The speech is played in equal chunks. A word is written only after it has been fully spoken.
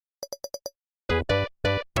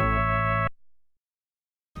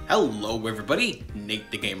Hello everybody,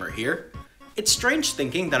 Nate the Gamer here. It's strange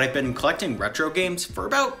thinking that I've been collecting retro games for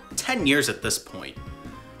about 10 years at this point.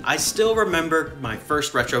 I still remember my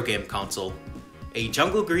first retro game console, a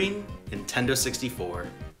jungle green Nintendo 64.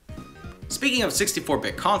 Speaking of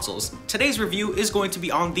 64-bit consoles, today's review is going to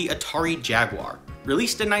be on the Atari Jaguar.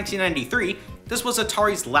 Released in 1993, this was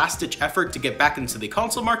Atari's last-ditch effort to get back into the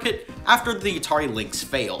console market after the Atari Lynx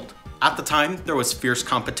failed. At the time, there was fierce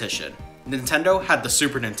competition. Nintendo had the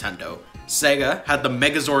Super Nintendo, Sega had the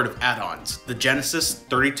Megazord of add-ons, the Genesis,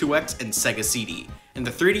 32X, and Sega CD, and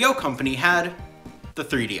the 3DO company had the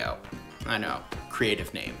 3DO. I know,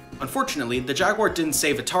 creative name. Unfortunately, the Jaguar didn't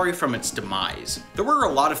save Atari from its demise. There were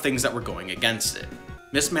a lot of things that were going against it.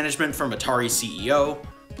 Mismanagement from Atari's CEO,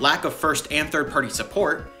 lack of first and third-party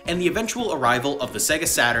support, and the eventual arrival of the Sega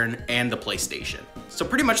Saturn and the PlayStation. So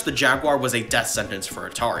pretty much the Jaguar was a death sentence for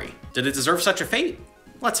Atari. Did it deserve such a fate?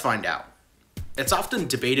 Let's find out. It's often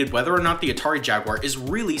debated whether or not the Atari Jaguar is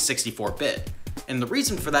really 64-bit, and the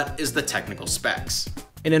reason for that is the technical specs.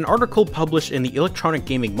 In an article published in the Electronic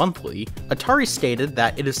Gaming Monthly, Atari stated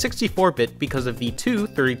that it is 64-bit because of the two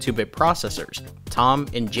 32-bit processors, Tom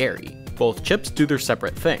and Jerry. Both chips do their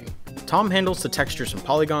separate thing. Tom handles the textures and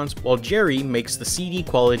polygons, while Jerry makes the CD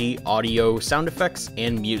quality audio, sound effects,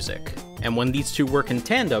 and music. And when these two work in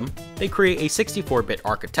tandem, they create a 64-bit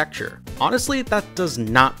architecture. Honestly, that does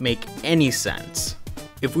not make any sense.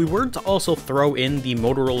 If we were to also throw in the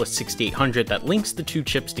Motorola 6800 that links the two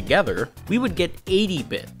chips together, we would get 80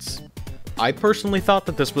 bits. I personally thought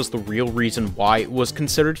that this was the real reason why it was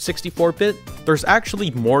considered 64-bit. There's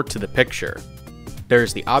actually more to the picture.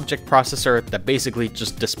 There's the object processor that basically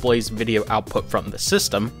just displays video output from the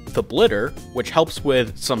system, the blitter, which helps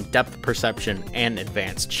with some depth perception and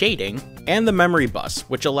advanced shading, and the memory bus,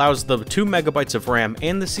 which allows the 2 MB of RAM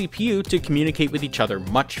and the CPU to communicate with each other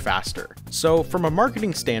much faster. So from a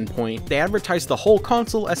marketing standpoint, they advertise the whole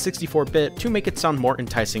console as 64-bit to make it sound more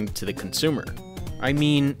enticing to the consumer. I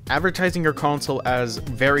mean, advertising your console as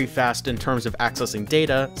very fast in terms of accessing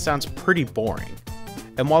data sounds pretty boring.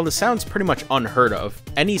 And while this sounds pretty much unheard of,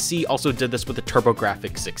 NEC also did this with the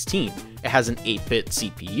TurboGrafx 16. It has an 8-bit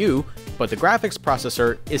CPU, but the graphics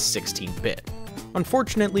processor is 16-bit.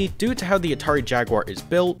 Unfortunately, due to how the Atari Jaguar is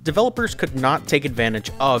built, developers could not take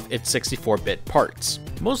advantage of its 64-bit parts.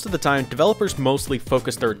 Most of the time, developers mostly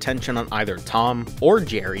focus their attention on either Tom or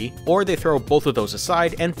Jerry, or they throw both of those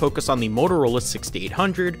aside and focus on the Motorola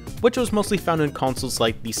 6800, which was mostly found in consoles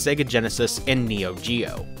like the Sega Genesis and Neo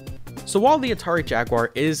Geo. So while the Atari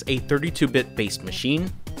Jaguar is a 32-bit based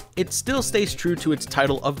machine, it still stays true to its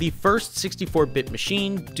title of the first 64-bit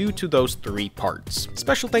machine due to those three parts.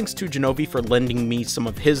 Special thanks to Jenovi for lending me some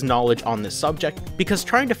of his knowledge on this subject, because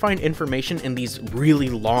trying to find information in these really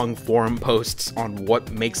long forum posts on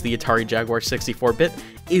what makes the Atari Jaguar 64-bit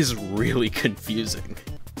is really confusing.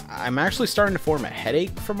 I'm actually starting to form a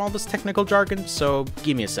headache from all this technical jargon, so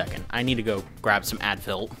give me a second. I need to go grab some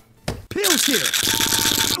Advil. Pills here!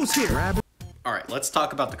 Alright, let's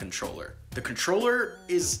talk about the controller. The controller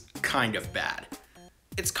is kind of bad.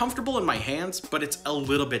 It's comfortable in my hands, but it's a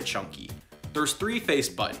little bit chunky. There's 3 face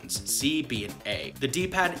buttons, C, B, and A. The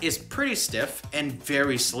D-pad is pretty stiff and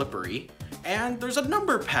very slippery. And there's a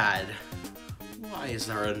number pad. Why is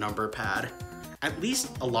there a number pad? At least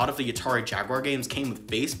a lot of the Atari Jaguar games came with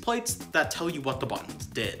base plates that tell you what the buttons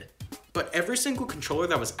did. But every single controller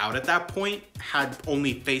that was out at that point had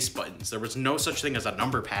only face buttons. There was no such thing as a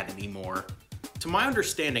number pad anymore. To my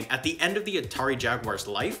understanding, at the end of the Atari Jaguar's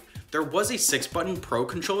life, there was a 6-button Pro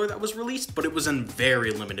controller that was released, but it was in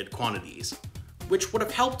very limited quantities, which would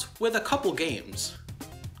have helped with a couple games.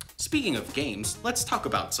 Speaking of games, let's talk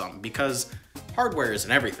about some, because hardware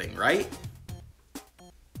isn't everything, right?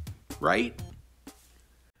 Right?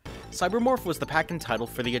 Cybermorph was the pack-in title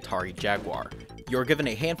for the Atari Jaguar. You're given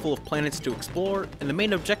a handful of planets to explore, and the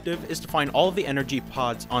main objective is to find all of the energy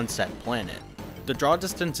pods on said planet. The draw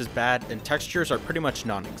distance is bad, and textures are pretty much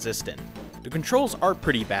non-existent. The controls are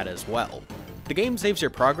pretty bad as well. The game saves your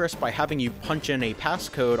progress by having you punch in a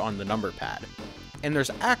passcode on the number pad. And there's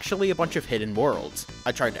actually a bunch of hidden worlds.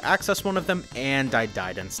 I tried to access one of them, and I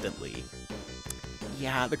died instantly.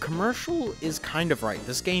 Yeah, the commercial is kind of right.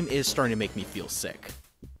 This game is starting to make me feel sick.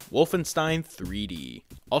 Wolfenstein 3D,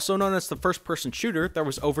 also known as the first-person shooter that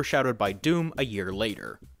was overshadowed by Doom a year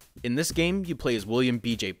later. In this game, you play as William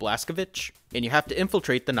B.J. Blazkowicz, and you have to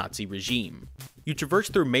infiltrate the Nazi regime. You traverse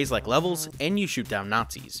through maze-like levels, and you shoot down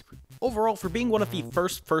Nazis. Overall, for being one of the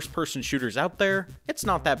first-person shooters out there, it's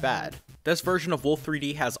not that bad. This version of Wolf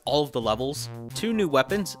 3D has all of the levels, 2 new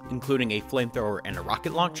weapons, including a flamethrower and a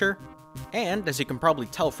rocket launcher, And as you can probably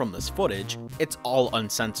tell from this footage, it's all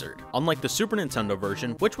uncensored, unlike the Super Nintendo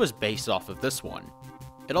version, which was based off of this one.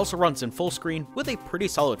 It also runs in full screen with a pretty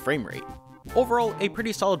solid frame rate. Overall, a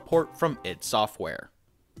pretty solid port from id Software.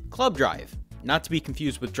 Club Drive, not to be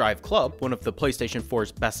confused with Drive Club, one of the PlayStation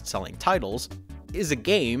 4's best-selling titles, is a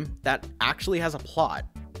game that actually has a plot,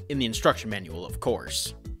 in the instruction manual of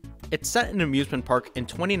course. It's set in an amusement park in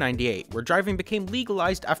 2098 where driving became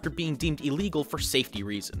legalized after being deemed illegal for safety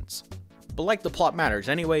reasons. But like the plot matters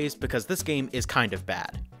anyways, because this game is kind of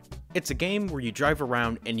bad. It's a game where you drive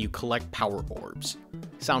around and you collect power orbs.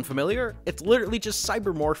 Sound familiar? It's literally just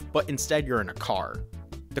Cybermorph, but instead you're in a car.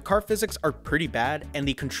 The car physics are pretty bad and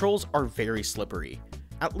the controls are very slippery.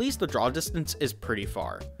 At least the draw distance is pretty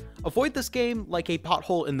far. Avoid this game like a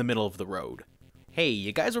pothole in the middle of the road. Hey,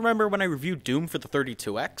 you guys remember when I reviewed Doom for the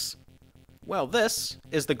 32X? Well, this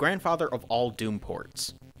is the grandfather of all Doom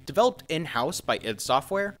ports. Developed in-house by id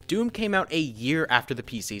Software, Doom came out a year after the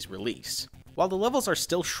PC's release. While the levels are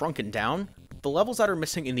still shrunken down, the levels that are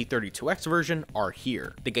missing in the 32X version are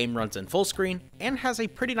here. The game runs in full screen and has a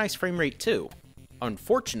pretty nice frame rate too.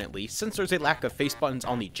 Unfortunately, since there's a lack of face buttons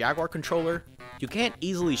on the Jaguar controller, you can't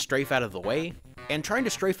easily strafe out of the way, and trying to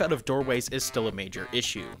strafe out of doorways is still a major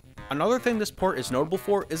issue. Another thing this port is notable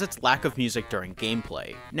for is its lack of music during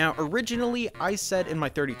gameplay. Now, originally, I said in my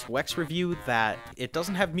 32X review that it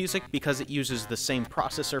doesn't have music because it uses the same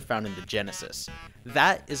processor found in the Genesis.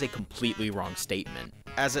 That is a completely wrong statement.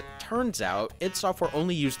 As it turns out, id Software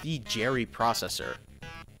only used the Jerry processor.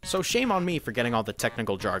 So shame on me for getting all the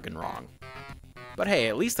technical jargon wrong. But hey,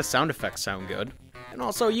 at least the sound effects sound good. And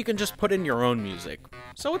also, you can just put in your own music,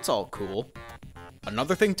 so it's all cool.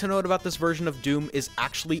 Another thing to note about this version of Doom is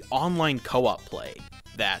actually online co-op play.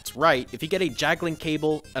 That's right, if you get a Jaglink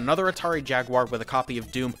cable, another Atari Jaguar with a copy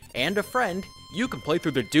of Doom, and a friend, you can play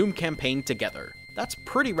through the Doom campaign together. That's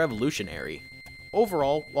pretty revolutionary.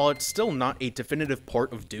 Overall, while it's still not a definitive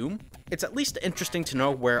port of Doom, it's at least interesting to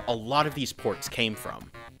know where a lot of these ports came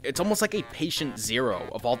from. It's almost like a patient zero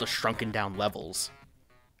of all the shrunken down levels.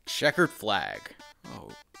 Checkered Flag.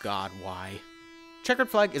 Oh god, why? Checkered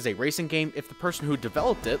Flag is a racing game if the person who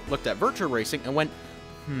developed it looked at Virtua Racing and went,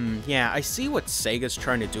 yeah, I see what Sega's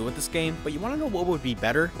trying to do with this game, but you want to know what would be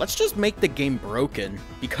better? Let's just make the game broken,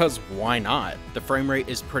 because why not? The frame rate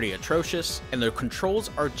is pretty atrocious, and the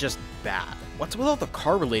controls are just bad. What's with all the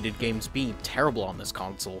car-related games being terrible on this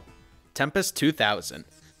console? Tempest 2000.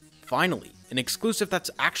 Finally, an exclusive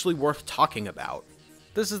that's actually worth talking about.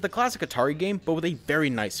 This is the classic Atari game, but with a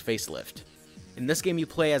very nice facelift. In this game you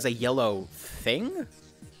play as a yellow thing?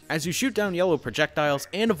 As you shoot down yellow projectiles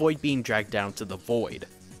and avoid being dragged down to the void.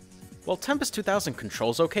 While Tempest 2000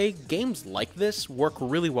 controls okay, games like this work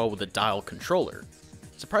really well with a dial controller.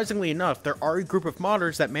 Surprisingly enough, there are a group of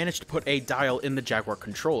modders that managed to put a dial in the Jaguar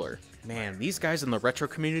controller. Man, these guys in the retro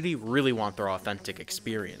community really want their authentic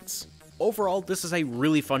experience. Overall, this is a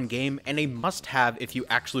really fun game and a must-have if you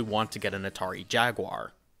actually want to get an Atari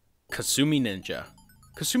Jaguar. Kasumi Ninja.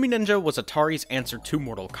 Kasumi Ninja was Atari's answer to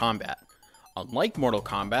Mortal Kombat. Unlike Mortal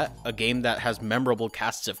Kombat, a game that has memorable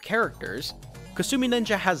casts of characters, Kasumi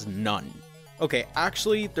Ninja has none. Okay,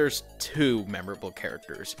 actually, there's two memorable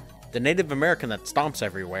characters. The Native American that stomps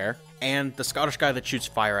everywhere, and the Scottish guy that shoots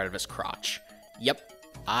fire out of his crotch. Yep,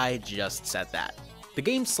 I just said that. The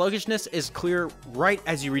game's sluggishness is clear right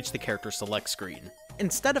as you reach the character select screen.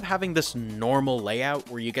 Instead of having this normal layout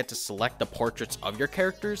where you get to select the portraits of your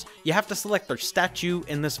characters, you have to select their statue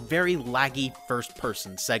in this very laggy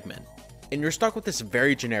first-person segment. And you're stuck with this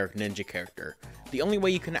very generic ninja character. The only way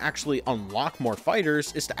you can actually unlock more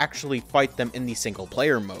fighters is to actually fight them in the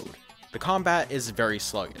single-player mode. The combat is very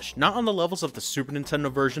sluggish, not on the levels of the Super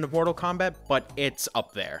Nintendo version of Mortal Kombat, but it's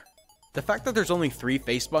up there. The fact that there's only 3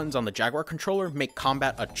 face buttons on the Jaguar controller make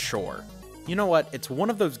combat a chore. You know what, it's one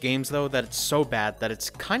of those games though that it's so bad that it's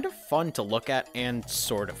kind of fun to look at and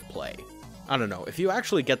sort of play. I don't know, if you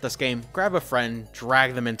actually get this game, grab a friend,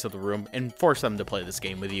 drag them into the room, and force them to play this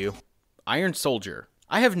game with you. Iron Soldier.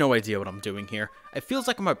 I have no idea what I'm doing here. It feels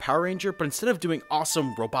like I'm a Power Ranger, but instead of doing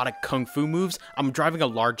awesome robotic kung fu moves, I'm driving a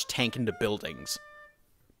large tank into buildings.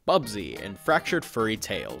 Bubsy and Fractured Furry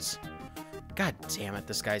Tales. God damn it,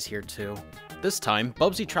 this guy's here too. This time,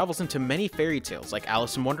 Bubsy travels into many fairy tales like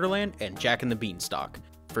Alice in Wonderland and Jack and the Beanstalk.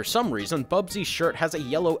 For some reason, Bubsy's shirt has a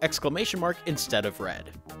yellow exclamation mark instead of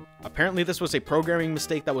red. Apparently this was a programming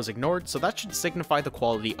mistake that was ignored, so that should signify the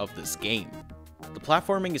quality of this game. The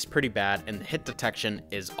platforming is pretty bad and the hit detection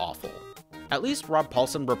is awful. At least Rob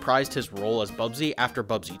Paulsen reprised his role as Bubsy after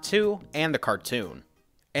Bubsy 2 and the cartoon.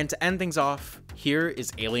 And to end things off, here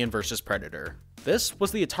is Alien vs Predator. This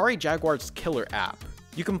was the Atari Jaguar's killer app.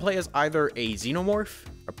 You can play as either a xenomorph,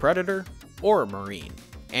 a Predator, or a Marine.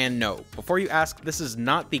 And no, before you ask, this is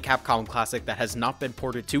not the Capcom classic that has not been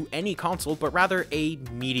ported to any console, but rather a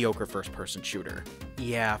mediocre first-person shooter.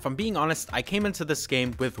 Yeah, if I'm being honest, I came into this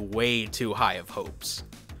game with way too high of hopes.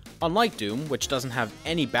 Unlike Doom, which doesn't have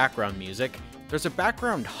any background music, there's a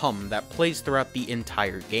background hum that plays throughout the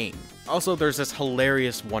entire game. Also, there's this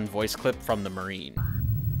hilarious one voice clip from the Marine.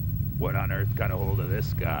 What on earth got a hold of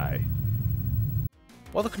this guy?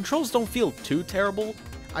 While the controls don't feel too terrible,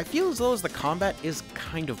 I feel as though the combat is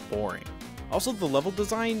kind of boring. Also, the level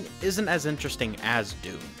design isn't as interesting as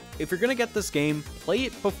Doom. If you're gonna get this game, play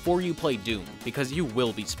it before you play Doom, because you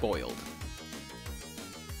will be spoiled.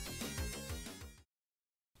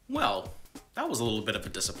 Well, that was a little bit of a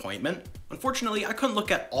disappointment. Unfortunately, I couldn't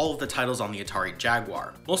look at all of the titles on the Atari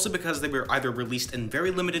Jaguar, mostly because they were either released in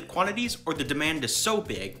very limited quantities or the demand is so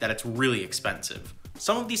big that it's really expensive.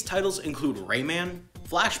 Some of these titles include Rayman,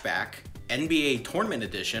 Flashback, NBA Tournament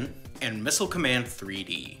Edition, and Missile Command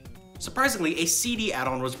 3D. Surprisingly, a CD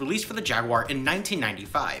add-on was released for the Jaguar in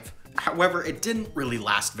 1995. However, it didn't really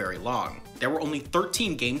last very long. There were only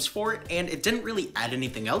 13 games for it, and it didn't really add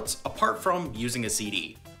anything else apart from using a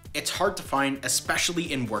CD. It's hard to find,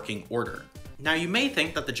 especially in working order. Now, you may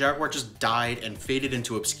think that the Jaguar just died and faded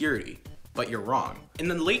into obscurity, but you're wrong. In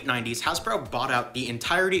the late 90s, Hasbro bought out the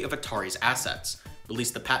entirety of Atari's assets,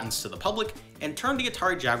 released the patents to the public, and turned the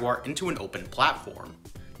Atari Jaguar into an open platform.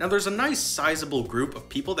 Now, there's a nice sizable group of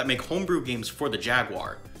people that make homebrew games for the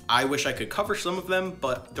Jaguar. I wish I could cover some of them,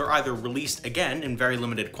 but they're either released again in very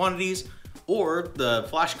limited quantities, or the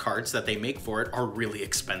flash cards that they make for it are really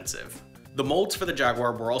expensive. The molds for the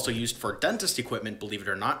Jaguar were also used for dentist equipment, believe it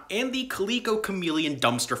or not, and the Coleco Chameleon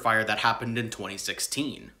dumpster fire that happened in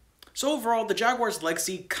 2016. So overall, the Jaguar's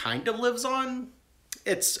legacy kind of lives on.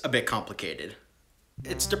 It's a bit complicated.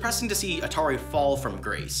 It's depressing to see Atari fall from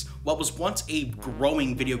grace. What was once a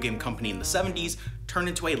growing video game company in the 70s turned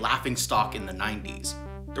into a laughingstock in the 90s.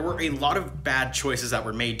 There were a lot of bad choices that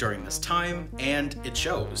were made during this time, and it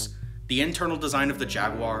shows. The internal design of the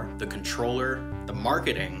Jaguar, the controller, the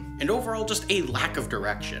marketing, and overall just a lack of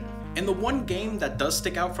direction. And the one game that does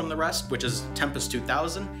stick out from the rest, which is Tempest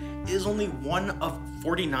 2000, is only one of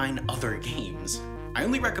 49 other games. I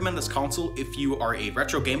only recommend this console if you are a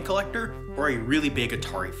retro game collector or a really big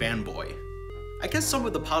Atari fanboy. I guess some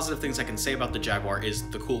of the positive things I can say about the Jaguar is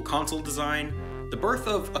the cool console design, the birth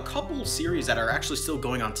of a couple series that are actually still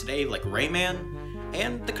going on today like Rayman,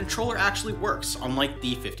 and the controller actually works, unlike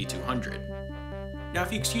the 5200. Now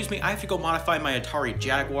if you excuse me, I have to go modify my Atari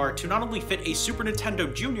Jaguar to not only fit a Super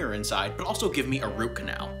Nintendo Junior inside, but also give me a root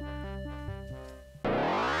canal.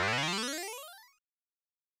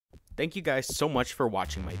 Thank you guys so much for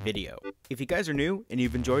watching my video. If you guys are new and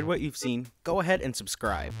you've enjoyed what you've seen, go ahead and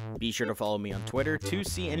subscribe. Be sure to follow me on Twitter to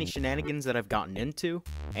see any shenanigans that I've gotten into,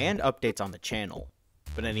 and updates on the channel.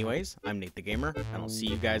 But anyways, I'm Nate the Gamer, and I'll see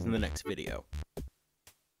you guys in the next video.